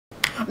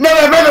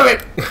Never remember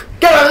it!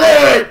 Come on,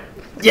 live it!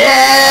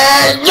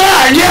 Yeah!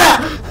 Yeah!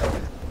 Yeah!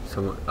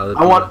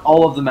 I want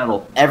all of the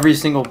metal. Every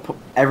single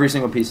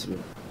piece of it.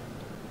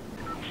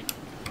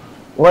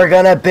 We're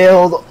gonna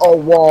build a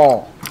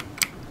wall.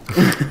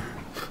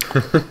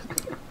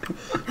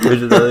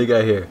 There's another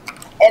guy here.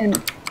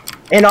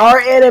 And our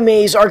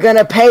enemies are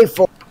gonna pay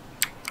for.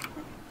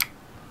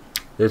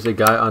 There's a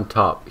guy on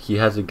top. He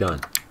has a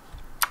gun.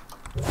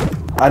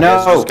 I know.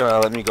 You guys just gonna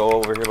let me go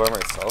over here by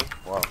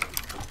myself? Wow.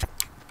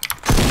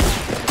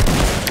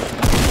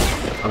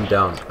 I'm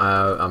down.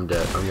 I'm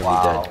dead. I'm gonna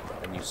Wow. be dead.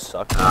 And you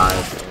suck. He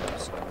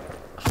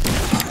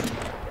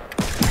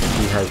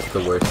has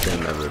the worst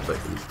game ever, but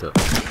he's still.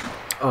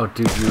 Oh,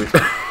 dude, you.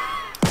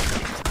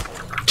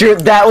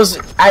 Dude, that was.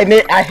 I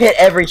hit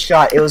every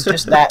shot. It was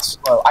just that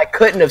slow. I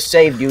couldn't have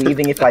saved you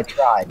even if I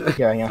tried.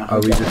 Here I am. Are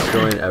we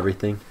destroying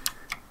everything?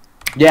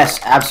 Yes,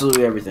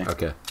 absolutely everything.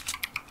 Okay.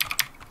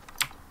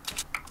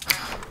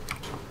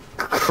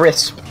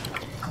 Crisp.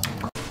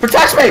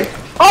 Protect me!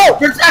 Oh!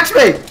 Protect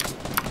me!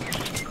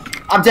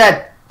 I'm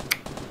dead.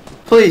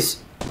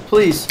 Please.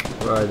 Please.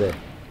 Where are they?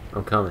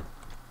 I'm coming.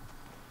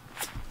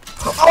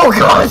 Oh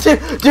god, dude,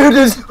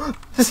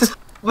 this is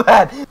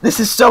bad. This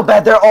is so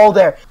bad. They're all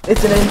there.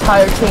 It's an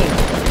entire team.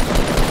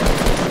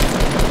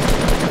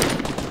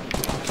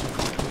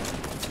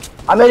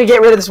 I'm gonna get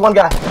rid of this one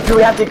guy. Dude,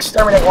 we have to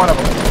exterminate one of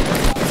them.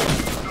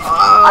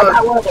 I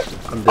got one of them.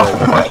 I'm dead.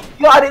 Oh my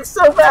god, it's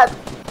so bad.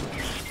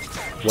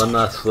 One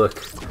last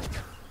look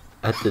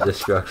at the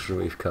destruction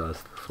we've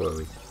caused before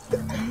we.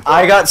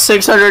 I got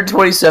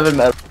 627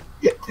 metal.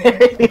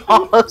 We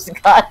almost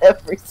got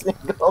every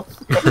single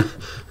thing.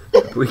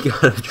 We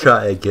gotta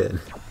try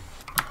again.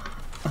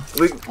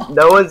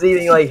 No one's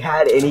even like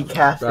had any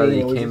caffeine. Riley,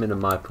 you came into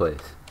my place.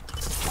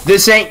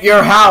 This ain't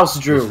your house,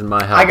 Drew. This is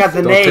my house. I got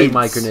the Don't nades. take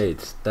my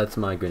grenades. That's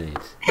my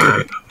grenades.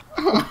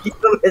 Give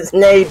him his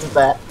nades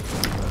back.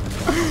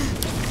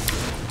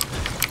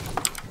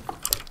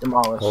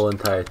 Demolished. Whole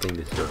entire thing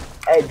destroyed.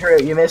 Hey Drew,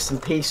 you missed some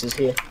pieces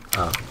here.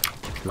 Oh,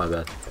 my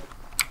bad.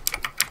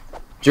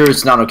 Drew,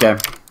 it's not okay.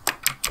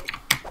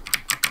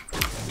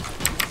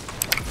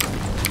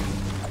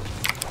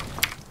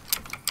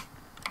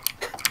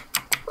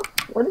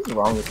 What is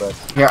wrong with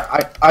us? Here,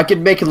 I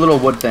could make a little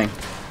wood thing.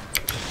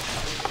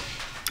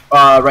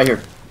 Right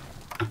here.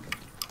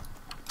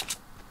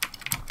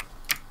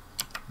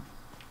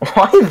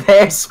 Why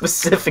there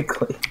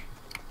specifically?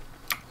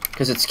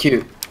 Because it's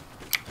cute.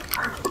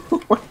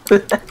 What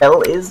the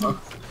hell is this?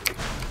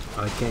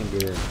 I can't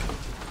get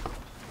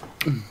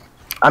in.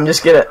 I'm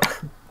just gonna.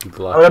 You I'm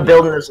blocked gonna me.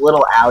 build in this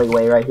little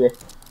alleyway right here.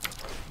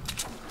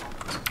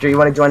 Drew, you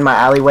want to join my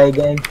alleyway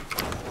gang?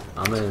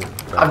 I'm in.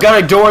 I've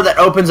got a door that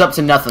opens up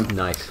to nothing.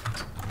 Nice.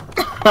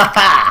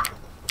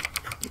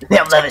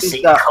 They'll never see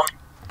you coming.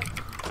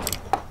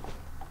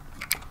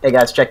 Hey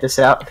guys, check this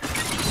out.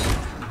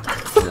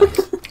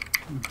 Nice.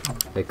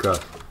 Hey,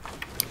 Cross.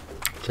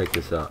 Check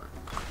this out.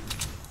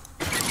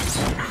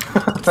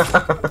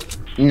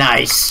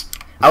 Nice.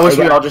 I wish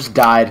Hey, we guys. all just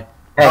died.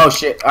 Hey. Oh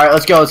shit. Alright,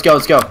 let's go, let's go,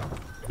 let's go.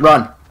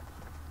 Run.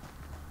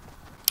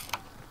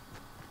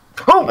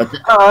 Oh!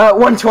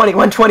 120,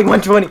 120,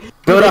 120.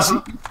 Build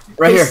up.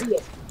 Right here.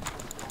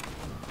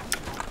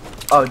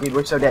 Oh, dude,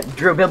 we're so dead.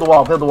 Drew, build the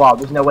wall, build the wall.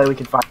 There's no way we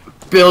can fight.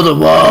 Build a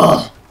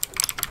wall.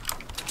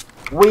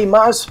 We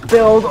must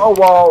build a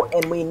wall,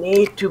 and we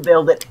need to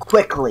build it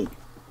quickly.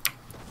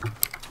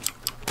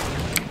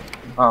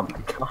 Oh my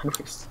god,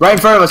 we're so... Right in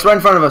front of us, right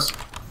in front of us.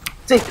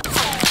 See?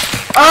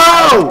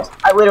 Oh!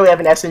 I literally have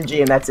an SMG,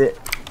 and that's it.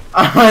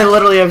 I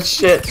literally have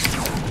shit.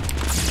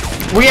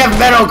 We have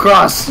metal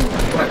cross.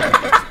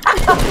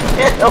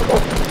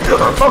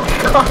 Oh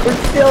god,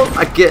 it's still...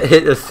 I can't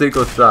hit a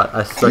single shot.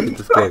 I suck at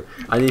this game.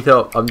 I need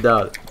help. I'm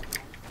down.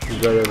 He's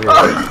right over here.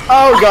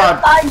 Oh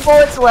god. 9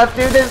 bullets left,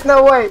 dude. There's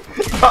no way.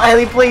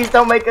 Riley, please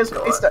don't make us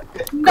waste it.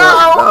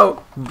 No!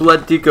 No!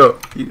 Blood Tico.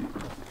 You...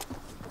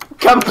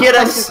 Come get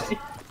us.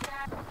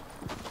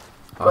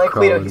 I'll Play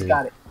crawl Cleto, in he's here.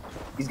 got it.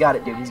 He's got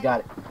it, dude. He's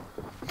got it.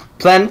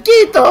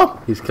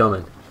 Planquito. He's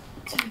coming.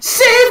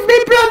 Save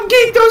me,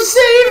 Planquito,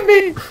 save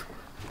me.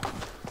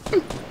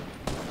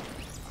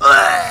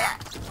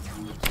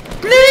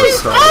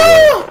 Please. Quick,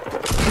 Oh!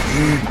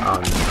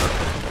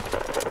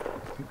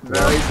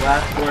 Riley's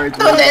last words.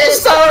 ¿Dónde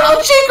está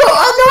el chico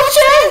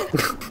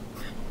anoche?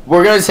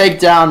 We're gonna take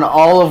down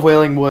all of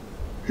Wailing Wood.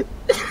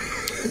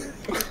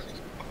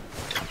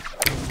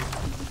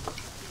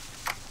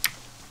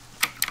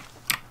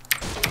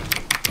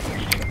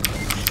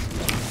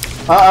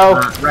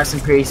 Uh-oh. Rest in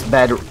peace,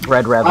 Red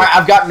Rebel. Alright,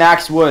 I've got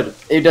max wood.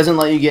 It doesn't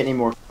let you get any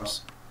more.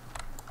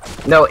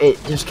 No,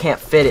 it just can't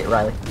fit it,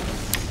 Riley.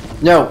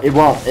 No, it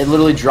won't. It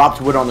literally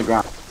dropped wood on the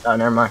ground. Oh,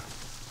 never mind.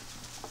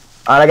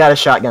 Alright, I got a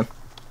shotgun.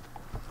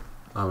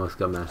 I almost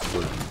got master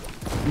wood.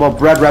 Well,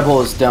 Bread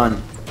Rebel is done.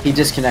 He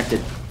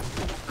disconnected.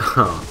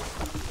 Oh,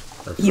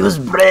 He was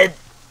bred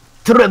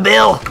to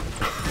rebel,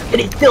 and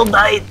he still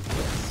died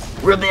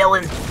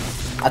rebelling.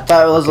 I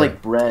thought it was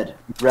like bread.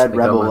 Bread I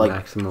Rebel, got my like.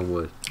 maximum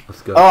wood.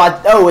 Let's go.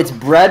 Oh, it's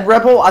Bread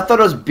Rebel? I thought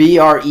it was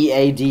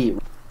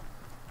BREAD.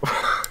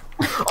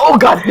 Oh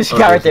god, there's a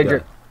guy right there.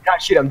 there's a Do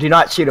not shoot him. Do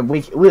not shoot him.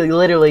 We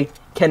literally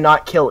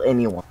cannot kill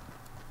anyone.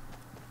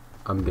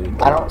 I'm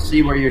getting. I don't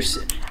see where you're.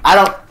 I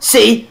don't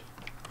see.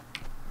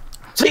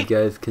 You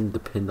guys can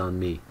depend on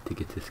me to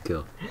get this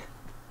kill.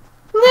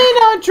 Lean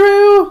on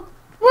Drew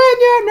when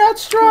you're not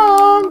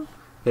strong.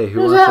 Hey,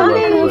 who wants a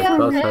weapon? Look,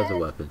 Cross has a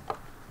weapon.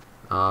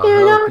 I'll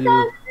help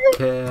you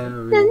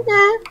carry.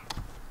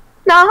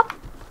 No.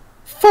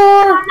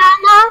 For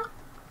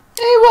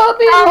it won't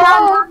be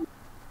long.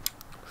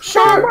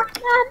 Sure.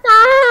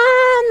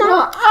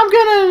 I'm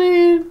gonna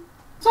need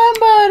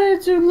somebody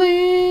to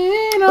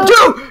lean on.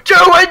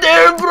 Joe, right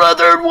there,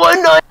 brother.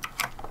 1 night.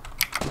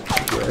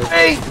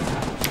 Hey.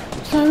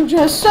 So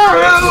just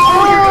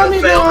call me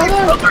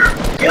brother.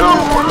 You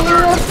need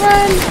a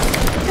friend,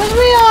 'cause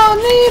we all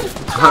need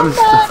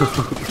somebody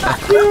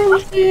to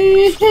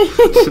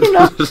lean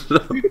on.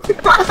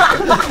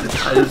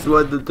 I just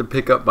wanted to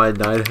pick up my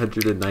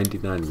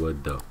 999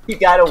 wood, though. You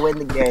gotta win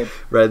the game.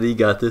 Riley, you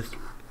got this.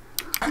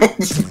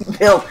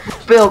 Bill.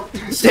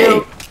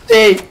 Say.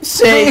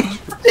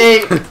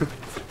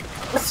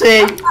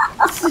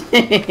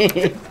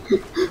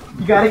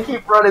 You gotta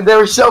keep running. They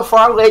were so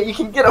far away, you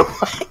can get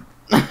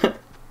away.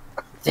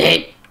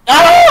 Say.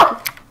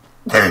 Ah!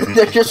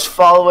 They're just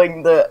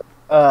following the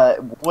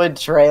wood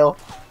trail.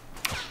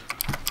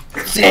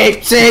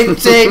 Say.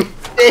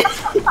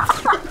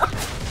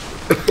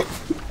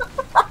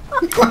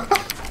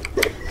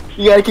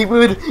 You gotta keep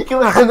moving. Keep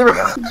on the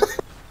road.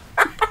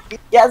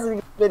 He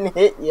hasn't been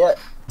hit yet.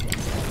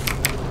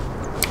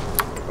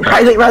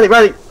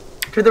 Riley.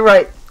 To the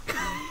right.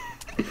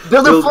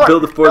 Build a fort.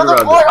 Build a fort around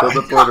it. Build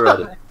a fort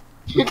around it.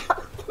 You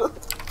gotta build.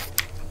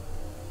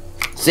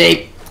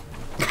 Say.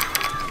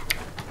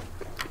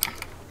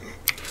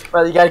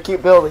 Riley, you gotta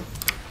keep building.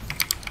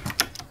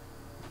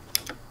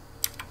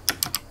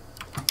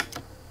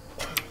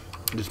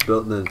 Just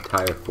built an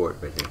entire fort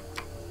right here.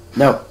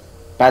 No,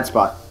 bad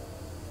spot.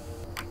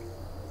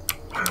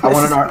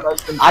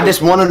 I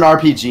just want an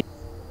RPG.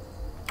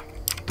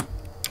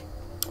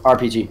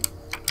 RPG.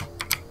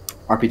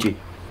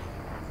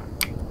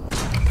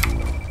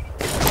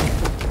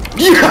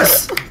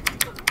 Yes!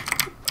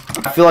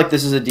 I feel like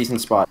this is a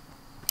decent spot.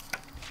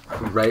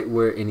 Right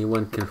where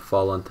anyone can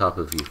fall on top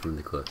of you from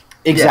the cliff.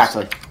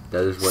 Exactly. Yes.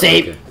 That is what.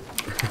 Save.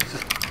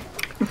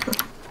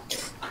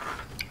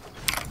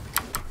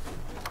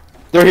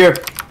 They're here.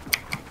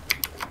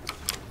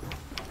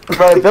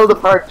 Riley, build a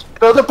perch.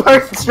 Riley,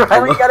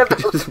 you gotta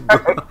build a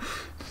perch.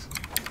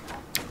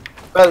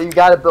 Riley, you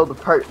gotta build a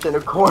perch in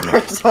a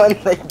corner so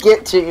when they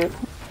get to you,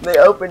 they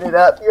open it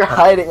up, you're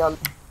hiding on...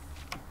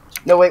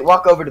 No, wait,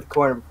 walk over to the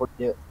corner before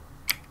you do it.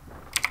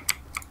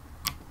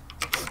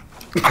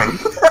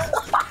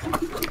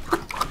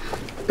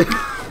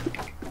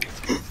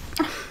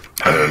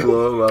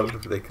 Blow them up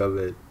if they come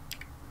in.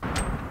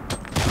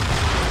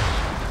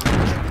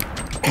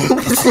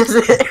 This is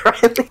it,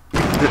 Riley.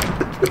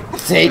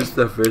 Just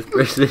the first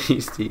person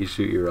you see, you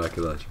shoot your rocket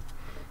launcher.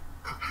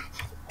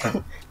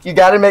 You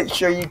gotta make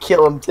sure you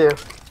kill him too.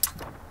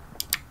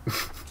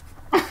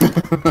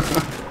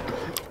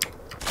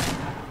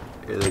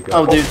 Here they go.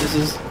 Oh, dude, this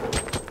is.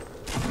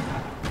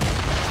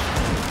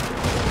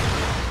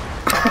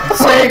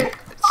 Save!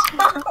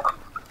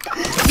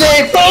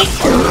 Save!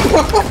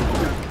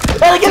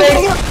 Riley, get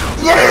him!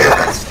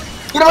 Yes!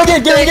 Get him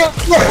again!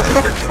 Yeah!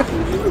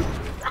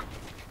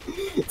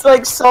 It's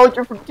like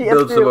Soldier from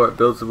TF2.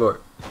 Build some more.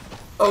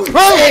 Oh,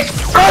 Riley!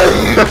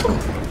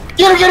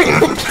 Get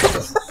him!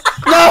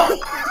 No!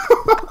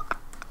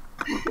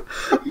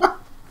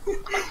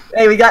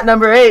 Hey, we got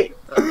number 8.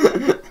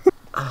 that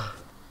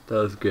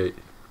was great.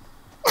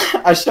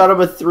 I shot him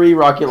with 3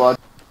 rocket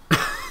launchers.